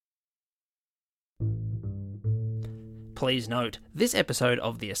Please note, this episode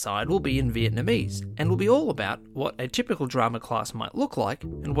of The Aside will be in Vietnamese and will be all about what a typical drama class might look like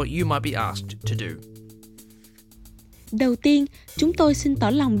and what you might be asked to do. Đầu tiên, chúng tôi xin tỏ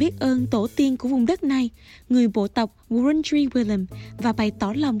lòng biết ơn tổ tiên của vùng đất này, người bộ tộc Wurundjeri William, và bày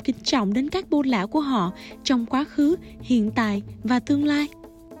tỏ lòng kính trọng đến các bô lão của họ trong quá khứ, hiện tại và tương lai.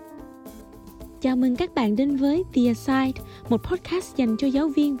 Chào mừng các bạn đến với The Aside, một podcast dành cho giáo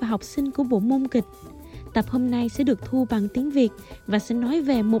viên và học sinh của bộ môn kịch. Tập hôm nay sẽ được thu bằng tiếng Việt và sẽ nói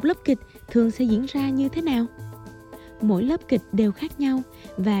về một lớp kịch thường sẽ diễn ra như thế nào. Mỗi lớp kịch đều khác nhau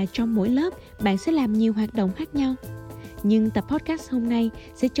và trong mỗi lớp bạn sẽ làm nhiều hoạt động khác nhau. Nhưng tập podcast hôm nay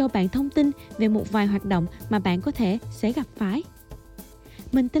sẽ cho bạn thông tin về một vài hoạt động mà bạn có thể sẽ gặp phải.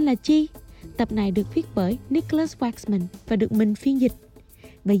 Mình tên là Chi. Tập này được viết bởi Nicholas Waxman và được mình phiên dịch.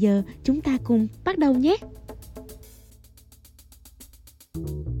 Bây giờ chúng ta cùng bắt đầu nhé!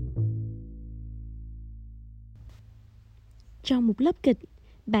 Trong một lớp kịch,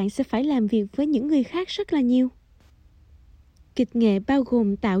 bạn sẽ phải làm việc với những người khác rất là nhiều. Kịch nghệ bao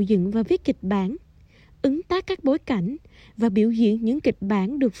gồm tạo dựng và viết kịch bản, ứng tác các bối cảnh và biểu diễn những kịch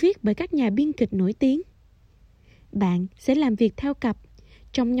bản được viết bởi các nhà biên kịch nổi tiếng. Bạn sẽ làm việc theo cặp,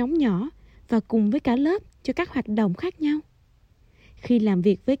 trong nhóm nhỏ và cùng với cả lớp cho các hoạt động khác nhau. Khi làm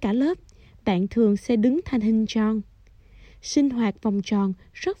việc với cả lớp, bạn thường sẽ đứng thành hình tròn. Sinh hoạt vòng tròn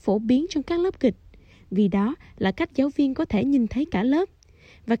rất phổ biến trong các lớp kịch, vì đó là cách giáo viên có thể nhìn thấy cả lớp,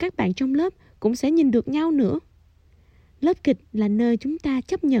 và các bạn trong lớp cũng sẽ nhìn được nhau nữa. Lớp kịch là nơi chúng ta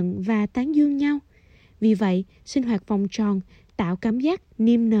chấp nhận và tán dương nhau. Vì vậy, sinh hoạt vòng tròn tạo cảm giác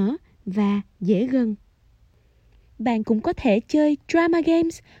niềm nở và dễ gần. Bạn cũng có thể chơi drama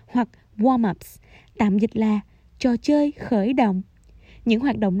games hoặc warm-ups, tạm dịch là trò chơi khởi động. Những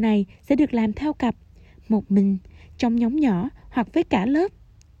hoạt động này sẽ được làm theo cặp, một mình, trong nhóm nhỏ hoặc với cả lớp.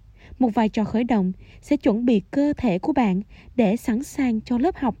 Một vài trò khởi động sẽ chuẩn bị cơ thể của bạn để sẵn sàng cho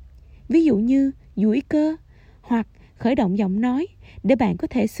lớp học. Ví dụ như duỗi cơ hoặc khởi động giọng nói để bạn có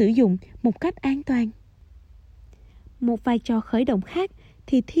thể sử dụng một cách an toàn. Một vài trò khởi động khác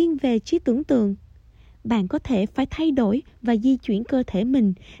thì thiên về trí tưởng tượng. Bạn có thể phải thay đổi và di chuyển cơ thể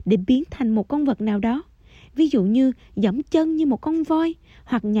mình để biến thành một con vật nào đó. Ví dụ như giẫm chân như một con voi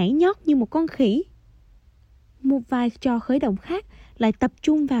hoặc nhảy nhót như một con khỉ. Một vài trò khởi động khác lại tập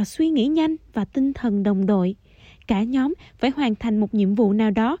trung vào suy nghĩ nhanh và tinh thần đồng đội. Cả nhóm phải hoàn thành một nhiệm vụ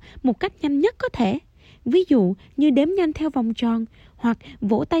nào đó một cách nhanh nhất có thể. Ví dụ như đếm nhanh theo vòng tròn hoặc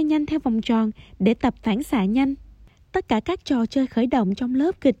vỗ tay nhanh theo vòng tròn để tập phản xạ nhanh. Tất cả các trò chơi khởi động trong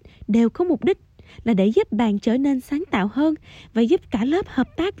lớp kịch đều có mục đích là để giúp bạn trở nên sáng tạo hơn và giúp cả lớp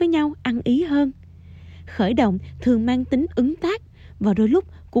hợp tác với nhau ăn ý hơn. Khởi động thường mang tính ứng tác và đôi lúc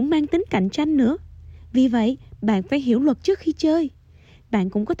cũng mang tính cạnh tranh nữa. Vì vậy, bạn phải hiểu luật trước khi chơi. Bạn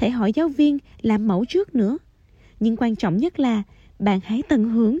cũng có thể hỏi giáo viên làm mẫu trước nữa. Nhưng quan trọng nhất là bạn hãy tận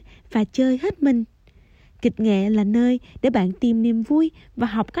hưởng và chơi hết mình. Kịch nghệ là nơi để bạn tìm niềm vui và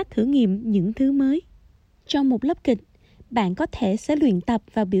học cách thử nghiệm những thứ mới. Trong một lớp kịch, bạn có thể sẽ luyện tập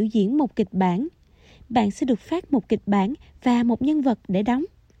và biểu diễn một kịch bản. Bạn sẽ được phát một kịch bản và một nhân vật để đóng.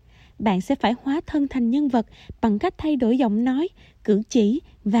 Bạn sẽ phải hóa thân thành nhân vật bằng cách thay đổi giọng nói, cử chỉ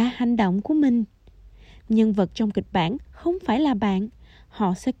và hành động của mình. Nhân vật trong kịch bản không phải là bạn.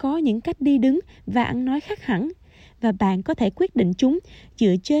 Họ sẽ có những cách đi đứng và ăn nói khác hẳn, và bạn có thể quyết định chúng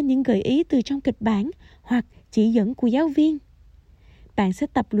dựa trên những gợi ý từ trong kịch bản hoặc chỉ dẫn của giáo viên. Bạn sẽ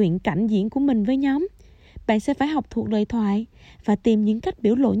tập luyện cảnh diễn của mình với nhóm. Bạn sẽ phải học thuộc lời thoại và tìm những cách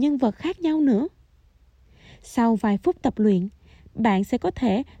biểu lộ nhân vật khác nhau nữa. Sau vài phút tập luyện, bạn sẽ có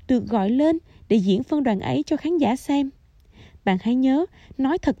thể được gọi lên để diễn phân đoạn ấy cho khán giả xem. Bạn hãy nhớ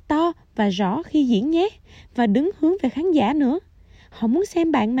nói thật to và rõ khi diễn nhé, và đứng hướng về khán giả nữa. Họ muốn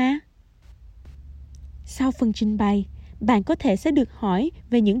xem bạn mà. Sau phần trình bày, bạn có thể sẽ được hỏi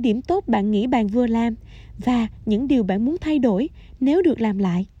về những điểm tốt bạn nghĩ bạn vừa làm và những điều bạn muốn thay đổi nếu được làm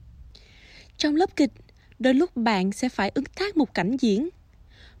lại. Trong lớp kịch, đôi lúc bạn sẽ phải ứng tác một cảnh diễn.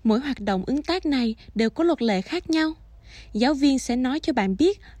 Mỗi hoạt động ứng tác này đều có luật lệ khác nhau. Giáo viên sẽ nói cho bạn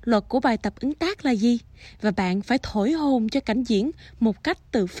biết luật của bài tập ứng tác là gì, và bạn phải thổi hồn cho cảnh diễn một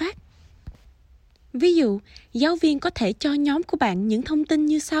cách tự phát. Ví dụ, giáo viên có thể cho nhóm của bạn những thông tin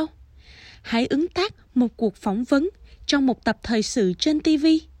như sau. Hãy ứng tác một cuộc phỏng vấn trong một tập thời sự trên TV.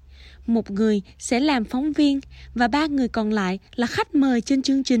 Một người sẽ làm phóng viên và 3 người còn lại là khách mời trên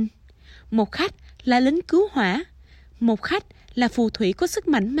chương trình. Một khách là lính cứu hỏa, một khách là phù thủy có sức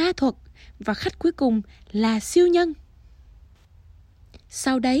mạnh ma thuật và khách cuối cùng là siêu nhân.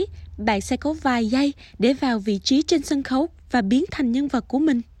 Sau đấy, bạn sẽ có vài giây để vào vị trí trên sân khấu và biến thành nhân vật của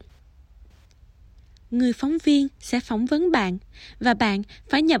mình. người phóng viên sẽ phỏng vấn bạn và bạn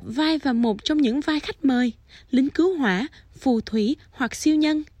phải nhập vai vào một trong những vai khách mời, lính cứu hỏa, phù thủy hoặc siêu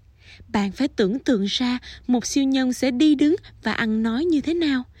nhân. Bạn phải tưởng tượng ra một siêu nhân sẽ đi đứng và ăn nói như thế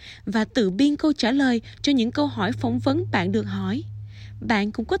nào và tự biên câu trả lời cho những câu hỏi phỏng vấn bạn được hỏi.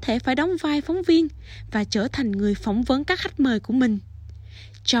 Bạn cũng có thể phải đóng vai phóng viên và trở thành người phỏng vấn các khách mời của mình.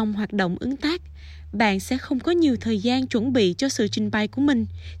 Trong hoạt động ứng tác, bạn sẽ không có nhiều thời gian chuẩn bị cho sự trình bày của mình,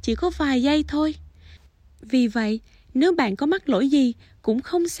 chỉ có vài giây thôi. Vì vậy, nếu bạn có mắc lỗi gì cũng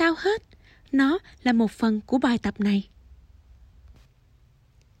không sao hết. Nó là một phần của bài tập này.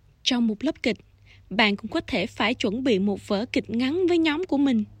 Trong một lớp kịch, bạn cũng có thể phải chuẩn bị một vở kịch ngắn với nhóm của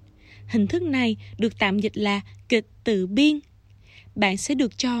mình. Hình thức này được tạm dịch là kịch tự biên. Bạn sẽ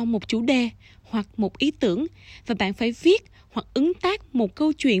được cho một chủ đề hoặc một ý tưởng và bạn phải viết hoặc ứng tác một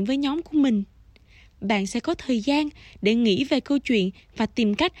câu chuyện với nhóm của mình. Bạn sẽ có thời gian để nghĩ về câu chuyện và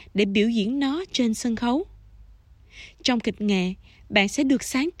tìm cách để biểu diễn nó trên sân khấu. Trong kịch nghệ, bạn sẽ được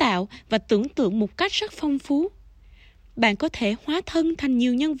sáng tạo và tưởng tượng một cách rất phong phú. Bạn có thể hóa thân thành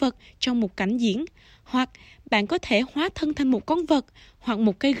nhiều nhân vật trong một cảnh diễn, hoặc bạn có thể hóa thân thành một con vật hoặc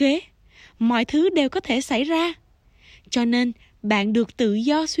một cái ghế. Mọi thứ đều có thể xảy ra. Cho nên, bạn được tự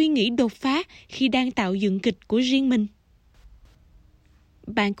do suy nghĩ đột phá khi đang tạo dựng kịch của riêng mình.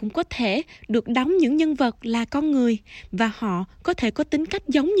 Bạn cũng có thể được đóng những nhân vật là con người và họ có thể có tính cách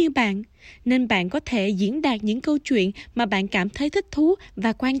giống như bạn, nên bạn có thể diễn đạt những câu chuyện mà bạn cảm thấy thích thú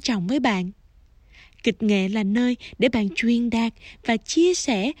và quan trọng với bạn. Kịch nghệ là nơi để bạn truyền đạt và chia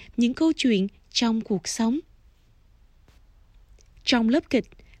sẻ những câu chuyện trong cuộc sống. Trong lớp kịch,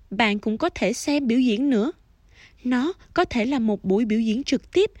 bạn cũng có thể xem biểu diễn nữa. Nó có thể là một buổi biểu diễn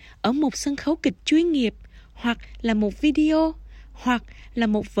trực tiếp ở một sân khấu kịch chuyên nghiệp, hoặc là một video, hoặc là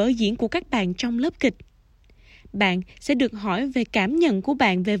một vở diễn của các bạn trong lớp kịch. Bạn sẽ được hỏi về cảm nhận của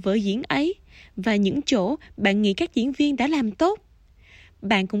bạn về vở diễn ấy và những chỗ bạn nghĩ các diễn viên đã làm tốt.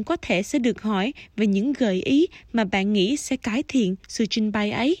 Bạn cũng có thể sẽ được hỏi về những gợi ý mà bạn nghĩ sẽ cải thiện sự trình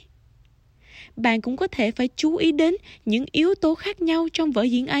bày ấy. Bạn cũng có thể phải chú ý đến những yếu tố khác nhau trong vở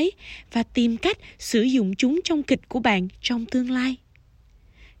diễn ấy và tìm cách sử dụng chúng trong kịch của bạn trong tương lai.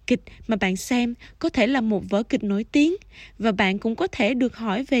 Kịch mà bạn xem có thể là một vở kịch nổi tiếng và bạn cũng có thể được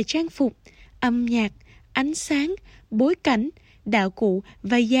hỏi về trang phục, âm nhạc, ánh sáng, bối cảnh, đạo cụ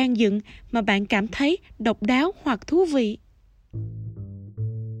và dàn dựng mà bạn cảm thấy độc đáo hoặc thú vị.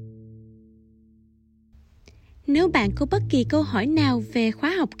 Nếu bạn có bất kỳ câu hỏi nào về khóa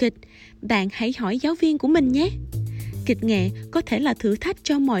học kịch, bạn hãy hỏi giáo viên của mình nhé. Kịch nghệ có thể là thử thách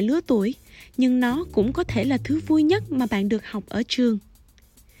cho mọi lứa tuổi, nhưng nó cũng có thể là thứ vui nhất mà bạn được học ở trường.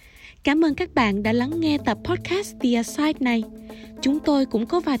 Cảm ơn các bạn đã lắng nghe tập podcast The Aside này. Chúng tôi cũng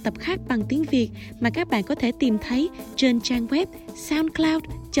có vài tập khác bằng tiếng Việt mà các bạn có thể tìm thấy trên trang web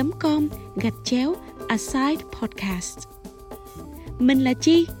soundcloud.com/Aside Podcast. Mình là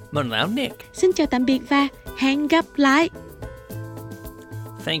Chi. Mình là Nick. Xin chào tạm biệt và hẹn gặp lại.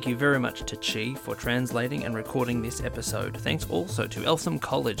 Thank you very much to Chi for translating and recording this episode. Thanks also to Eltham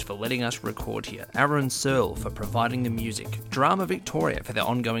College for letting us record here, Aaron Searle for providing the music, Drama Victoria for their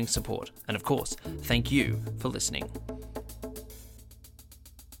ongoing support, and of course, thank you for listening.